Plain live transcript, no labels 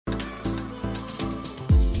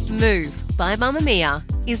Move by Mamamia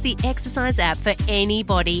is the exercise app for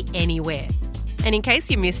anybody, anywhere. And in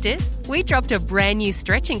case you missed it, we dropped a brand new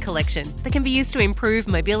stretching collection that can be used to improve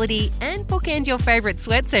mobility and bookend your favourite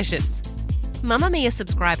sweat sessions. Mamamia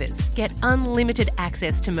subscribers get unlimited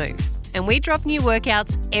access to Move, and we drop new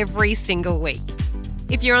workouts every single week.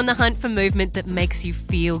 If you're on the hunt for movement that makes you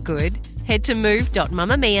feel good, head to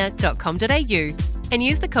move.mamamia.com.au and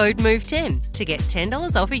use the code MOVE10 to get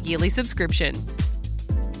 $10 off a yearly subscription.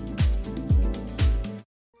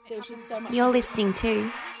 You're listening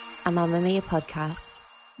to a Mamamia podcast.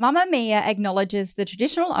 Mamamia acknowledges the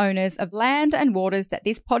traditional owners of land and waters that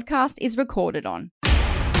this podcast is recorded on.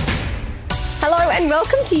 Hello and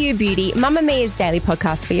welcome to You Beauty, Mamamia's daily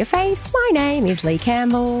podcast for your face. My name is Lee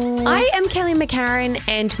Campbell. I am Kelly McCarran,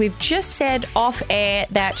 and we've just said off air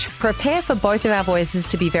that prepare for both of our voices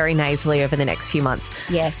to be very nasally over the next few months.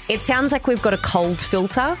 Yes. It sounds like we've got a cold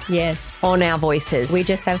filter on our voices. We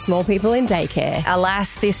just have small people in daycare.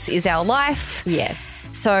 Alas, this is our life. Yes.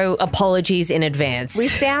 So apologies in advance. We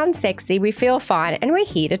sound sexy, we feel fine, and we're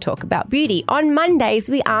here to talk about beauty. On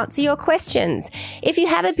Mondays, we answer your questions. If you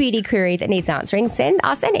have a beauty query that needs answering, send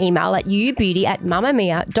us an email at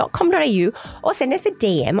youbeauty@mamamia.com.au or send us a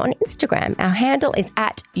DM on Instagram. Our handle is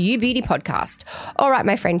at youbeautypodcast. All right,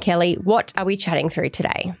 my friend Kelly, what are we chatting through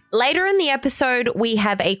today? Later in the episode, we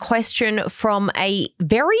have a question from a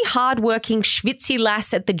very hardworking schwitzy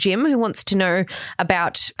lass at the gym who wants to know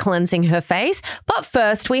about cleansing her face. But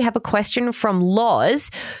first, we have a question from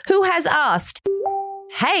Loz, who has asked,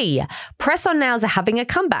 hey, press-on nails are having a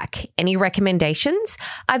comeback. Any recommendations?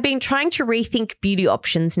 I've been trying to rethink beauty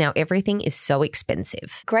options. Now everything is so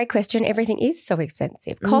expensive. Great question. Everything is so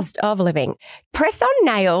expensive. Cost of living. Press-on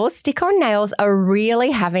nails, stick-on nails are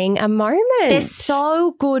really having a moment. They're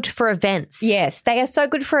so good for events. Yes, they are so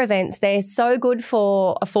good for events. They're so good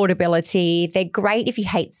for affordability. They're great if you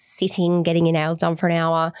hate sitting, getting your nails done for an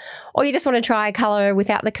hour, or you just want to try a colour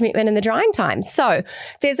without the commitment and the drying time. So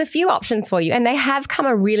there's a few options for you, and they have come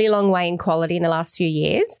a really long way in quality in the last few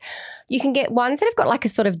years. You can get ones that have got like a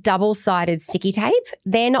sort of double-sided sticky tape.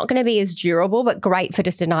 They're not going to be as durable, but great for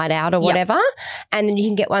just a night out or whatever. And then you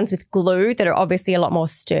can get ones with glue that are obviously a lot more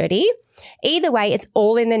sturdy. Either way, it's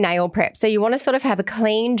all in the nail prep. So you want to sort of have a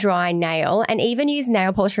clean, dry nail and even use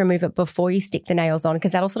nail polish remover before you stick the nails on,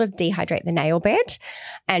 because that'll sort of dehydrate the nail bed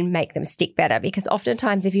and make them stick better. Because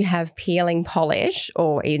oftentimes if you have peeling polish,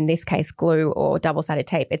 or in this case glue or double-sided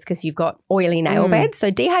tape, it's because you've got oily nail beds.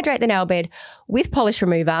 So dehydrate the nail bed with polish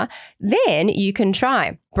remover. Then you can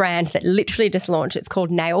try brand that literally just launched. It's called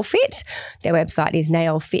Nailfit. Their website is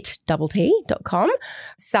nailfit.com.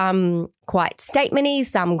 Some quite statement-y,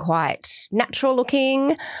 some quite natural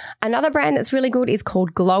looking. Another brand that's really good is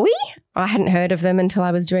called Glowy. I hadn't heard of them until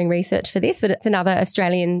I was doing research for this, but it's another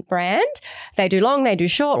Australian brand. They do long, they do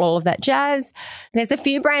short, all of that jazz. There's a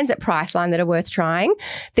few brands at Priceline that are worth trying.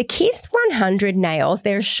 The Kiss 100 nails,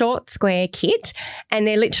 they're a short square kit and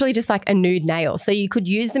they're literally just like a nude nail. So you could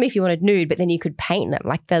use them if you wanted nude, but then you could paint them.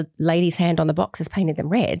 Like the lady's hand on the box has painted them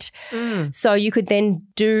red. So you could then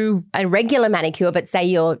do a regular manicure, but say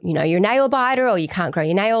you're nail biter or you can't grow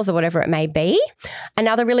your nails or whatever it may be.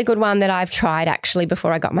 Another really good one that I've tried actually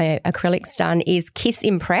before I got my acrylics done is Kiss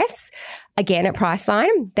Impress. Again, at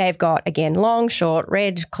Priceline, they've got, again, long, short,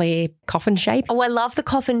 red, clear, coffin shape. Oh, I love the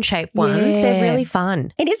coffin shape ones. Yeah. They're really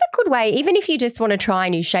fun. It is a good way, even if you just want to try a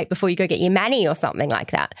new shape before you go get your mani or something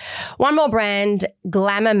like that. One more brand,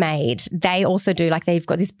 Glamour Made. They also do, like, they've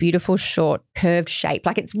got this beautiful, short, curved shape.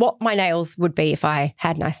 Like, it's what my nails would be if I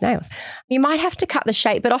had nice nails. You might have to cut the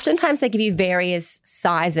shape, but oftentimes they give you various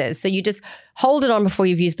sizes. So you just hold it on before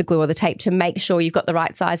you've used the glue or the tape to make sure you've got the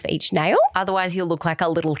right size for each nail. Otherwise, you'll look like a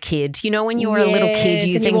little kid. You know, when you were a little kid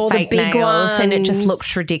using fake nails and it just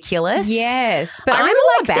looks ridiculous. Yes, but I'm really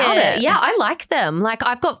all about it. Yeah, I like them. Like,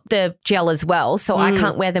 I've got the gel as well, so I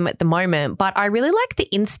can't wear them at the moment, but I really like the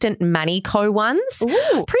Instant Manico ones.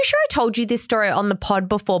 Ooh. Pretty sure I told you this story on the pod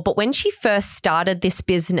before, but when she first started this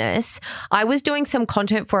business, I was doing some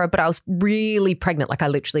content for her, but I was really pregnant. Like, I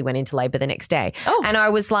literally went into labor the next day. And I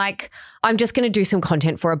was like, I'm just going to do some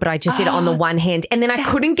content for her, but I just did it on the one hand and then I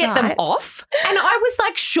couldn't get them off. And I was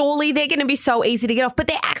like, surely they're going to be so easy to get off, but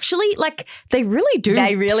they're actually like, they really do.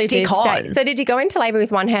 They really stick do on. stay. So did you go into labour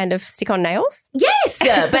with one hand of stick-on nails? Yes,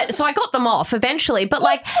 but so I got them off eventually. But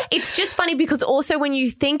like, it's just funny because also when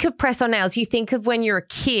you think of press-on nails, you think of when you're a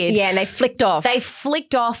kid. Yeah, and they flicked off. They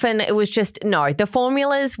flicked off and it was just, no, the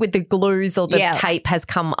formulas with the glues or the tape has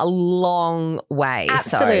come a long way.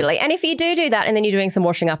 Absolutely. And if you do that and then you're doing some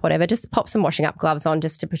washing up, whatever, just pop some washing up gloves on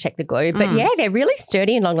just to protect the glue. But yeah, they're really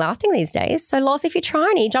sturdy and long lasting these days. So Loz, if you're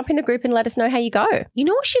trying, you jump in the group slip and let us know how you go. You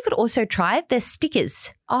know what she could also try? The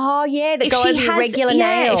stickers. Oh, yeah, that go over your regular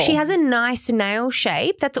nail. If she has a nice nail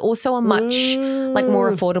shape, that's also a much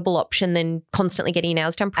more affordable option than constantly getting your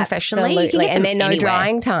nails done professionally. Absolutely. You can get them and they're no anywhere.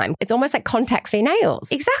 drying time. It's almost like contact-free nails.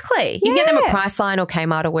 Exactly. You can get them at Priceline or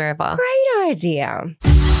Kmart or wherever. Great idea.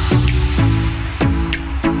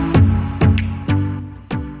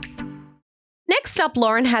 Next up,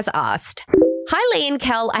 Lauren has asked, hi, Lee and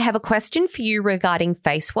Kel. I have a question for you regarding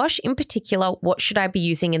face wash. In particular, what should I be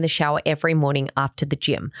using in the shower every morning after the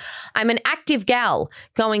gym? I'm an active gal,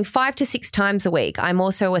 going 5 to 6 times a week. I'm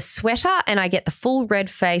also a sweater and I get the full red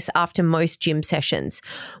face after most gym sessions.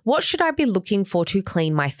 What should I be looking for to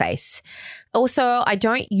clean my face? Also, I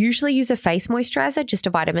don't usually use a face moisturizer, just a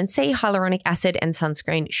vitamin C, hyaluronic acid and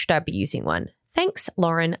sunscreen. Should I be using one? Thanks,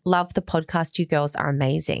 Lauren. Love the podcast. You girls are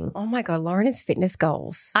amazing. Oh, my God. Lauren has fitness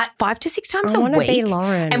goals. 5 to 6 times I a wanna week. be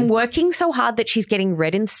Lauren. And working so hard that she's getting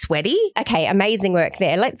red and sweaty. Okay, amazing work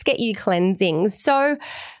there. Let's get you cleansing. So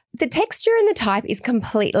the texture and the type is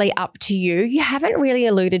completely up to you. You haven't really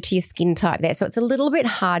alluded to your skin type there, so it's a little bit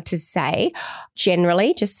hard to say.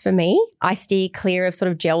 Generally, just for me, I steer clear of sort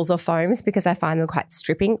of gels or foams because I find them quite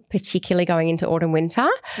stripping, particularly going into autumn, winter.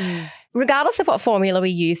 Regardless of what formula we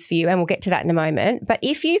use for you, and we'll get to that in a moment, but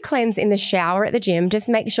if you cleanse in the shower at the gym, just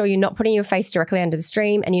make sure you're not putting your face directly under the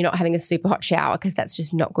stream and you're not having a super hot shower because that's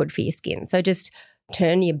just not good for your skin. So just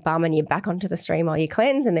turn your bum and your back onto the stream while you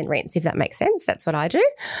cleanse and then rinse, if that makes sense. That's what I do.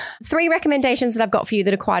 3 recommendations that I've got for you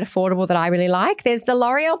that are quite affordable that I really like. There's the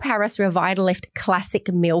L'Oreal Paris Revitalift Classic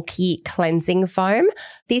Milky Cleansing Foam.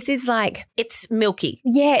 This is like... It's milky.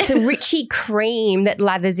 Yeah, it's a richy cream that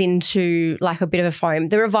lathers into like a bit of a foam.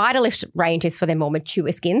 The Revitalift range is for their more mature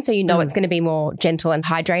skin, so you know it's going to be more gentle and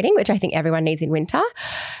hydrating, which I think everyone needs in winter.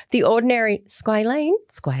 The Ordinary Squalane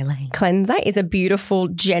cleanser is a beautiful,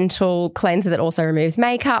 gentle cleanser that also removes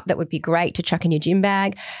makeup. That would be great to chuck in your gym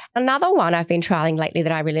bag. Another one I've been trialing lately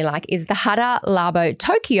that I really like is the Hada Labo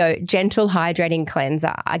Tokyo Gentle Hydrating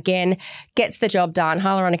Cleanser. Again, gets the job done.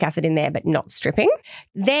 Hyaluronic acid in there, but not stripping.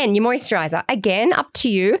 Then your moisturizer, again, up to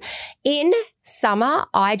you. In summer,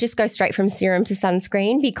 I just go straight from serum to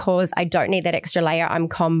sunscreen because I don't need that extra layer. I'm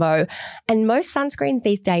combo. And most sunscreens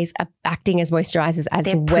these days are acting as moisturizers as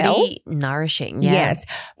They're well. pretty nourishing, yeah. Yes.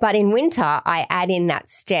 But in winter, I add in that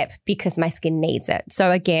step because my skin needs it.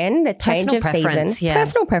 So again, the change Personal of preference, season, yeah.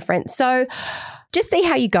 personal preference. So just see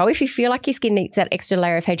how you go. If you feel like your skin needs that extra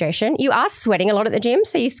layer of hydration, you are sweating a lot at the gym,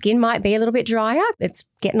 so your skin might be a little bit drier. It's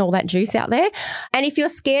getting all that juice out there. And if you're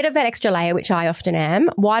scared of that extra layer, which I often am,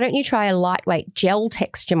 why don't you try a lightweight gel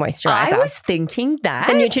texture moisturizer? I was thinking that.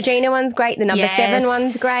 The Neutrogena one's great. The number 7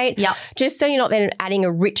 one's great. Yep. Just so you're not then adding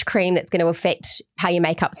a rich cream that's going to affect how your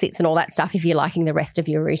makeup sits and all that stuff if you're liking the rest of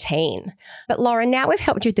your routine. But Lauren, now we've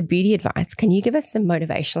helped you with the beauty advice. Can you give us some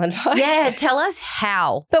motivational advice? Yeah, tell us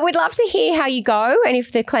how. But we'd love to hear how you go and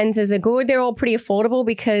if the cleansers are good. They're all pretty affordable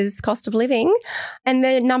because cost of living. And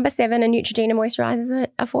the number 7 and Neutrogena moisturizers are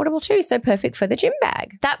affordable too, so perfect for the gym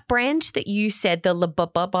bag. That brand that you said, the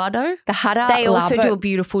Lababado, The Hada they also Labo. do a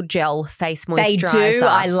beautiful gel face They moisturizer. do.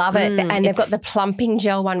 I love it. And they've got it's- the plumping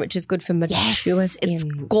gel one, which is good for mature Yes, skin. it's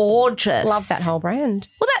gorgeous. Love that whole brand.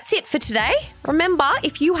 Well, that's it for today. Remember,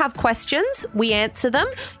 if you have questions, we answer them.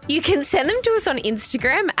 You can send them to us on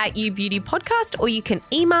Instagram at YouBeautyPodcast, or you can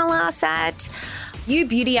email us at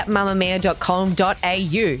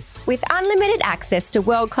youbeauty@mamamia.com.au. With unlimited access to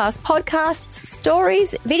world-class podcasts,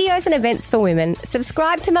 stories, videos and events for women,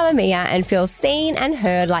 subscribe to Mamma Mia and feel seen and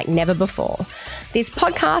heard like never before. This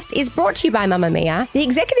podcast is brought to you by Mamma Mia. The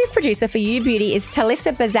executive producer for You Beauty is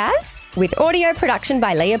Talissa Bazaz, with audio production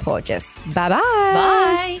by Leah Porges. Bye-bye.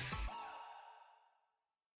 Bye.